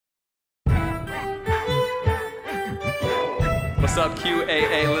What's up,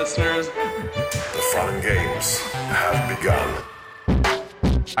 QAA listeners? The fun games have begun.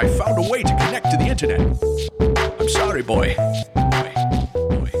 I found a way to connect to the internet. I'm sorry, boy.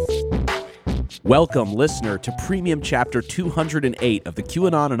 Welcome, listener, to Premium Chapter 208 of the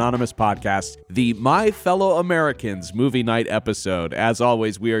QAnon Anonymous podcast, the My Fellow Americans movie night episode. As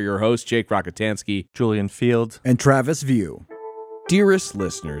always, we are your hosts, Jake Rockatansky, Julian Field, and Travis View. Dearest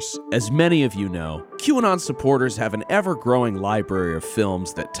listeners, as many of you know, QAnon supporters have an ever-growing library of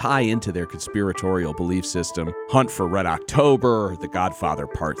films that tie into their conspiratorial belief system. Hunt for Red October, The Godfather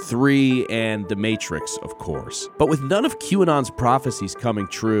Part 3, and The Matrix, of course. But with none of QAnon's prophecies coming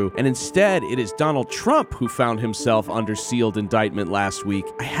true, and instead it is Donald Trump who found himself under sealed indictment last week,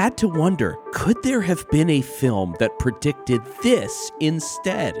 I had to wonder, could there have been a film that predicted this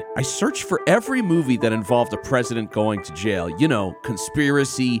instead? I searched for every movie that involved a president going to jail. You know,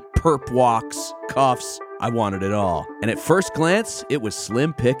 conspiracy, perp walks, cuffs. I wanted it all. And at first glance, it was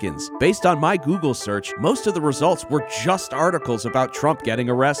slim pickings. Based on my Google search, most of the results were just articles about Trump getting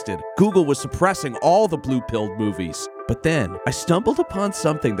arrested. Google was suppressing all the blue-pilled movies. But then, I stumbled upon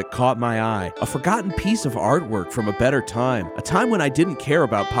something that caught my eye, a forgotten piece of artwork from a better time, a time when I didn't care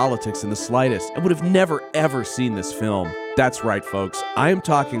about politics in the slightest and would have never, ever seen this film. That's right, folks. I am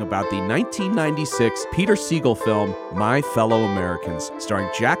talking about the 1996 Peter Siegel film, My Fellow Americans, starring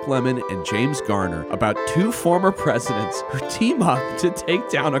Jack Lemmon and James Garner, about two former presidents who team up to take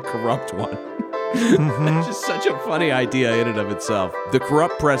down a corrupt one. It's just such a funny idea in and of itself. The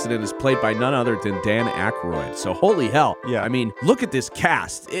corrupt president is played by none other than Dan Aykroyd. So holy hell. Yeah. I mean, look at this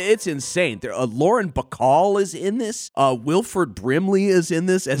cast. It's insane. Lauren Bacall is in this. Wilford Brimley is in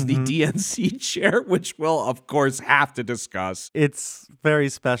this as the DNC chair, which we'll, of course, have to discuss. It's very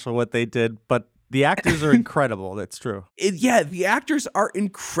special what they did, but the actors are incredible. That's true. Yeah, the actors are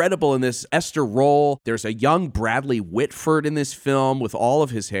incredible in this. Esther Roll. There's a young Bradley Whitford in this film with all of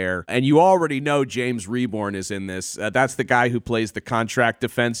his hair. And you already know James Reborn is in this. That's the guy who plays the contract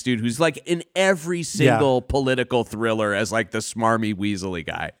defense dude who's like in every single political thriller as like the smarmy, weaselly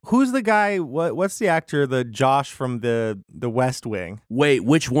guy. Who's the guy? What's the actor? The Josh from the West Wing. Wait,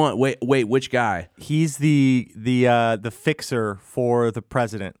 which one? Wait, which guy? He's the fixer for the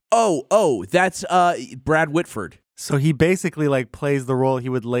president. Oh, that's Brad Whitford. So he basically like plays the role he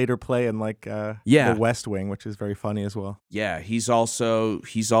would later play in like the West Wing, which is very funny as well. Yeah, he's also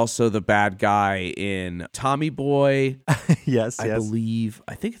the bad guy in Tommy Boy. Yes, I believe.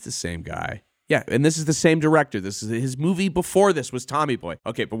 I think it's the same guy. Yeah, and this is the same director. This is his movie before this was Tommy Boy.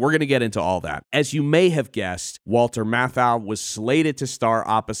 Okay, but we're going to get into all that. As you may have guessed, Walter Matthau was slated to star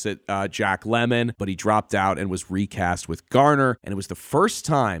opposite Jack Lemmon, but he dropped out and was recast with Garner, and it was the first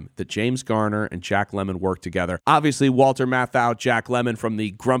time that James Garner and Jack Lemmon worked together. Obviously, Walter Matthau, Jack Lemmon from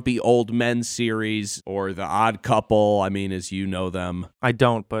the Grumpy Old Men series or The Odd Couple, I mean, as you know them. I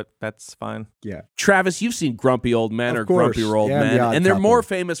don't, but that's fine. Yeah. Travis, you've seen Grumpy Old Men or Grumpier Old Men, and they're more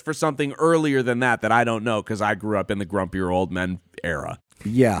famous for something earlier than that I don't know because I grew up in the Grumpier Old Men era.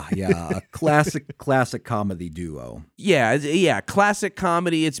 Yeah, a classic comedy duo. Yeah, classic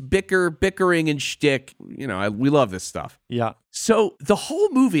comedy. It's bickering and shtick. You know, we love this stuff. Yeah. So the whole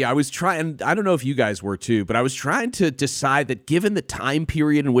movie, I was trying, I don't know if you guys were too, but I was trying to decide that given the time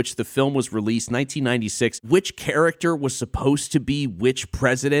period in which the film was released, 1996, which character was supposed to be which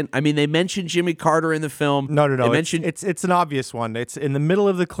president. I mean, they mentioned Jimmy Carter in the film. No. It's an obvious one. It's in the middle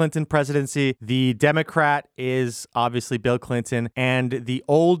of the Clinton presidency. The Democrat is obviously Bill Clinton, and the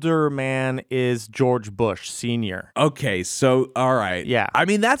older man is George Bush Sr. Okay, so, all right. Yeah. I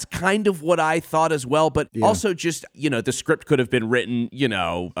mean, that's kind of what I thought as well, but also just, you know, the script could have been written, you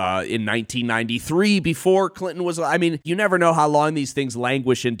know, in 1993 before Clinton was, I mean, you never know how long these things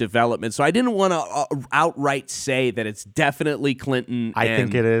languish in development, so I didn't want to outright say that it's definitely Clinton. I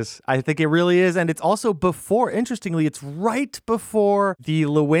think it is. I think it really is, and it's also before, interestingly, it's right before the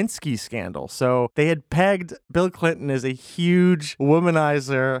Lewinsky scandal, so they had pegged Bill Clinton as a huge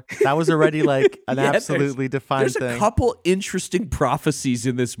womanizer. That was already like an absolutely defined thing. There's a couple interesting prophecies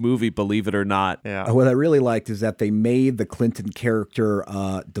in this movie, believe it or not. Yeah. What I really liked is that they made the Clinton character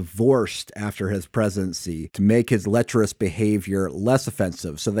divorced after his presidency to make his lecherous behavior less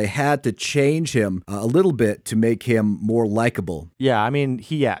offensive. So they had to change him a little bit to make him more likable. Yeah, I mean,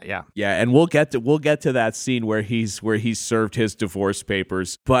 yeah. Yeah, and we'll get to that scene where he's served his divorce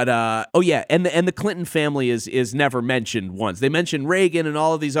papers. But and the Clinton family is never mentioned once. They mention Reagan and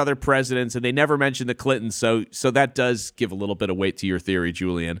all of these other presidents, and they never mention the Clintons. So that does give a little bit of weight to your theory,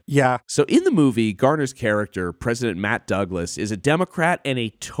 Julian. Yeah. So in the movie, Garner's character, President Matt Douglas, Douglas is a Democrat and a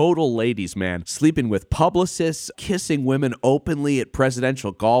total ladies' man, sleeping with publicists, kissing women openly at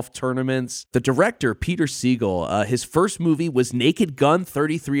presidential golf tournaments. The director, Peter Siegel, his first movie was Naked Gun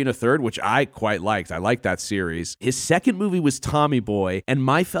 33 1/3, which I quite liked. I liked that series. His second movie was Tommy Boy, and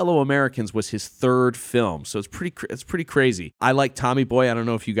My Fellow Americans was his third film. So it's pretty crazy. I like Tommy Boy. I don't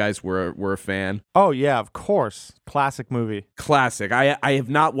know if you guys were a fan. Oh, yeah, of course. Classic movie. Classic. I have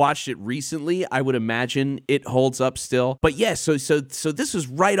not watched it recently. I would imagine it holds up still. But yeah, so this was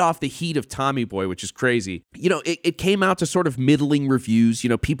right off the heat of Tommy Boy, which is crazy. You know, it came out to sort of middling reviews. You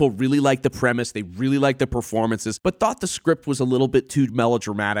know, people really liked the premise. They really liked the performances, but thought the script was a little bit too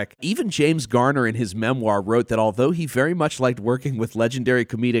melodramatic. Even James Garner in his memoir wrote that although he very much liked working with legendary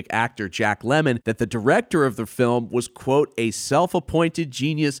comedic actor Jack Lemmon, that the director of the film was, quote, a self-appointed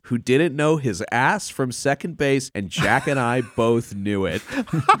genius who didn't know his ass from second base, and Jack and I both knew it.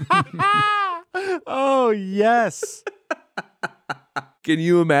 Oh, yes. Can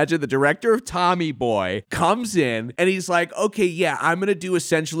you imagine the director of Tommy Boy comes in and he's like, okay, yeah, I'm going to do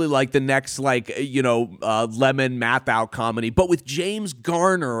essentially like the next, like, Lemon math out comedy, but with James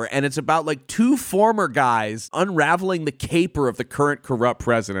Garner. And it's about like two former guys unraveling the caper of the current corrupt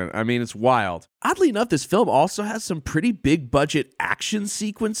president. I mean, it's wild. Oddly enough, this film also has some pretty big budget action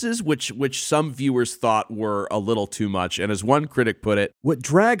sequences, which some viewers thought were a little too much. And as one critic put it, what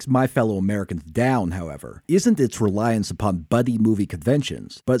drags My Fellow Americans down, however, isn't its reliance upon buddy movie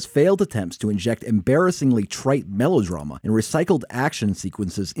conventions, but its failed attempts to inject embarrassingly trite melodrama and recycled action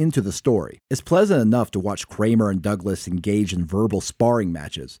sequences into the story. It's pleasant enough to watch Kramer and Douglas engage in verbal sparring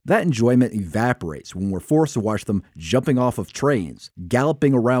matches. That enjoyment evaporates when we're forced to watch them jumping off of trains,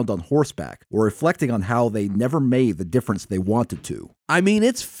 galloping around on horseback, or reflecting on how they never made the difference they wanted to. I mean,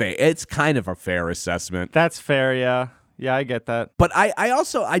 it's fair. It's kind of a fair assessment. That's fair, yeah. Yeah, I get that. But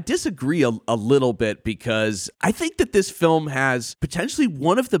I disagree a little bit, because I think that this film has potentially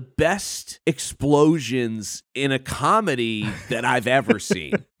one of the best explosions in a comedy that I've ever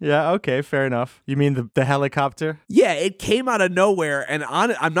seen. Yeah, okay, fair enough. You mean the helicopter? Yeah, it came out of nowhere, and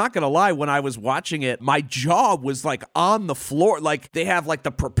I'm not going to lie, when I was watching it, my jaw was like on the floor. Like, they have like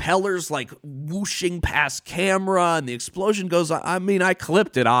the propellers like whooshing past camera, and the explosion goes on. I mean, I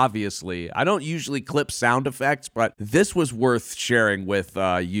clipped it, obviously. I don't usually clip sound effects, but this was worth sharing with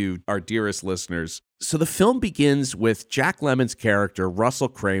you, our dearest listeners. So the film begins with Jack Lemmon's character, Russell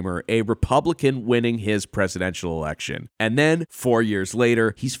Kramer, a Republican winning his presidential election. And then, 4 years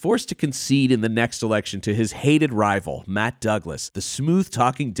later, he's forced to concede in the next election to his hated rival, Matt Douglas, the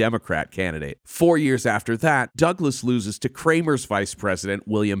smooth-talking Democrat candidate. 4 years after that, Douglas loses to Kramer's vice president,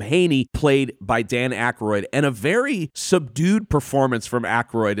 William Haney, played by Dan Aykroyd, and a very subdued performance from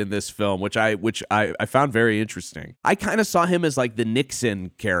Aykroyd in this film, which I found very interesting. I kind of saw him as like the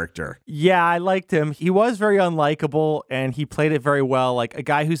Nixon character. Yeah, I liked him. He was very unlikable, and he played it very well, like a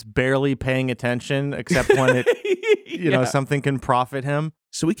guy who's barely paying attention, except when it, something can profit him.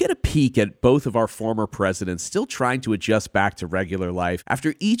 So we get a peek at both of our former presidents still trying to adjust back to regular life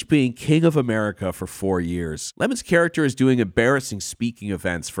after each being king of America for 4 years. Lemmon's character is doing embarrassing speaking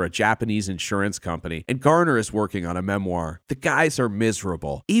events for a Japanese insurance company, and Garner is working on a memoir. The guys are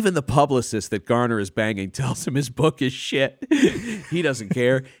miserable. Even the publicist that Garner is banging tells him his book is shit. He doesn't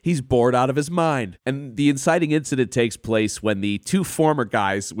care. He's bored out of his mind. And the inciting incident takes place when the two former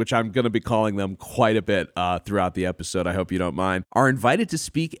guys, which I'm going to be calling them quite a bit throughout the episode, I hope you don't mind, are invited to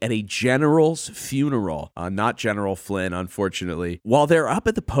speak at a general's funeral. Not General Flynn, unfortunately. While they're up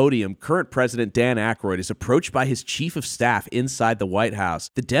at the podium, current President Dan Aykroyd is approached by his chief of staff inside the White House.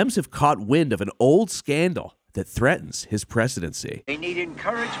 The Dems have caught wind of an old scandal that threatens his presidency. They need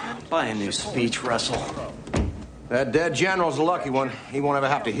encouragement. Buy a new speech, Russell. That dead general's a lucky one. He won't ever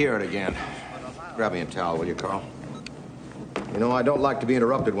have to hear it again. Grab me a towel, will you, Carl? You know, I don't like to be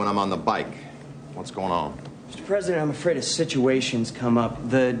interrupted when I'm on the bike. What's going on? Mr. President, I'm afraid a situation's come up.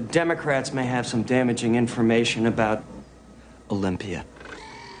 The Democrats may have some damaging information about Olympia.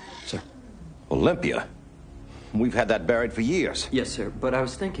 Sir. Olympia? We've had that buried for years. Yes, sir, but I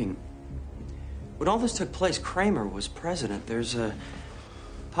was thinking, when all this took place, Kramer was president. There's a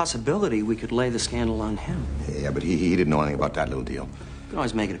possibility we could lay the scandal on him. Yeah, but he didn't know anything about that little deal. You can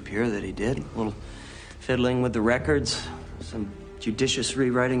always make it appear that he did. A little fiddling with the records, some judicious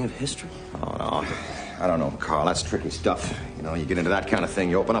rewriting of history. Oh, no. I don't know, Carl. That's tricky stuff. You know, you get into that kind of thing,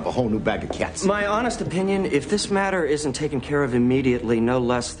 you open up a whole new bag of cats. My honest opinion, if this matter isn't taken care of immediately, no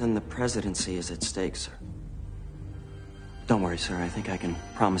less than the presidency is at stake, sir. Don't worry, sir. I think I can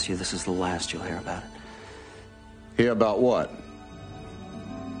promise you this is the last you'll hear about it. Hear about what?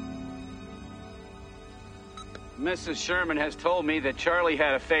 Mrs. Sherman has told me that Charlie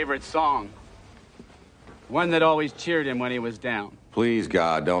had a favorite song. One that always cheered him when he was down. Please,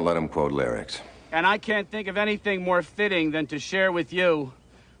 God, don't let him quote lyrics. And I can't think of anything more fitting than to share with you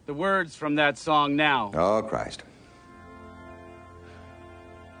the words from that song now. Oh, Christ.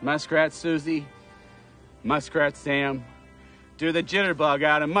 Muskrat Susie, Muskrat Sam, do the jitterbug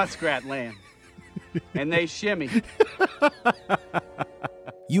out of Muskrat Land. And they shimmy.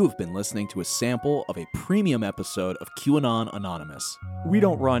 You have been listening to a sample of a premium episode of QAnon Anonymous. We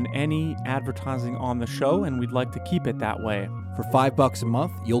don't run any advertising on the show, and we'd like to keep it that way. For $5 a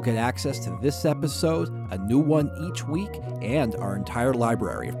month, you'll get access to this episode, a new one each week, and our entire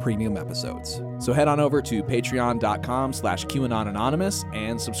library of premium episodes. So head on over to patreon.com/QAnon Anonymous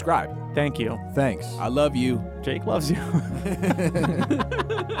and subscribe. Thank you. Thanks. I love you. Jake loves you.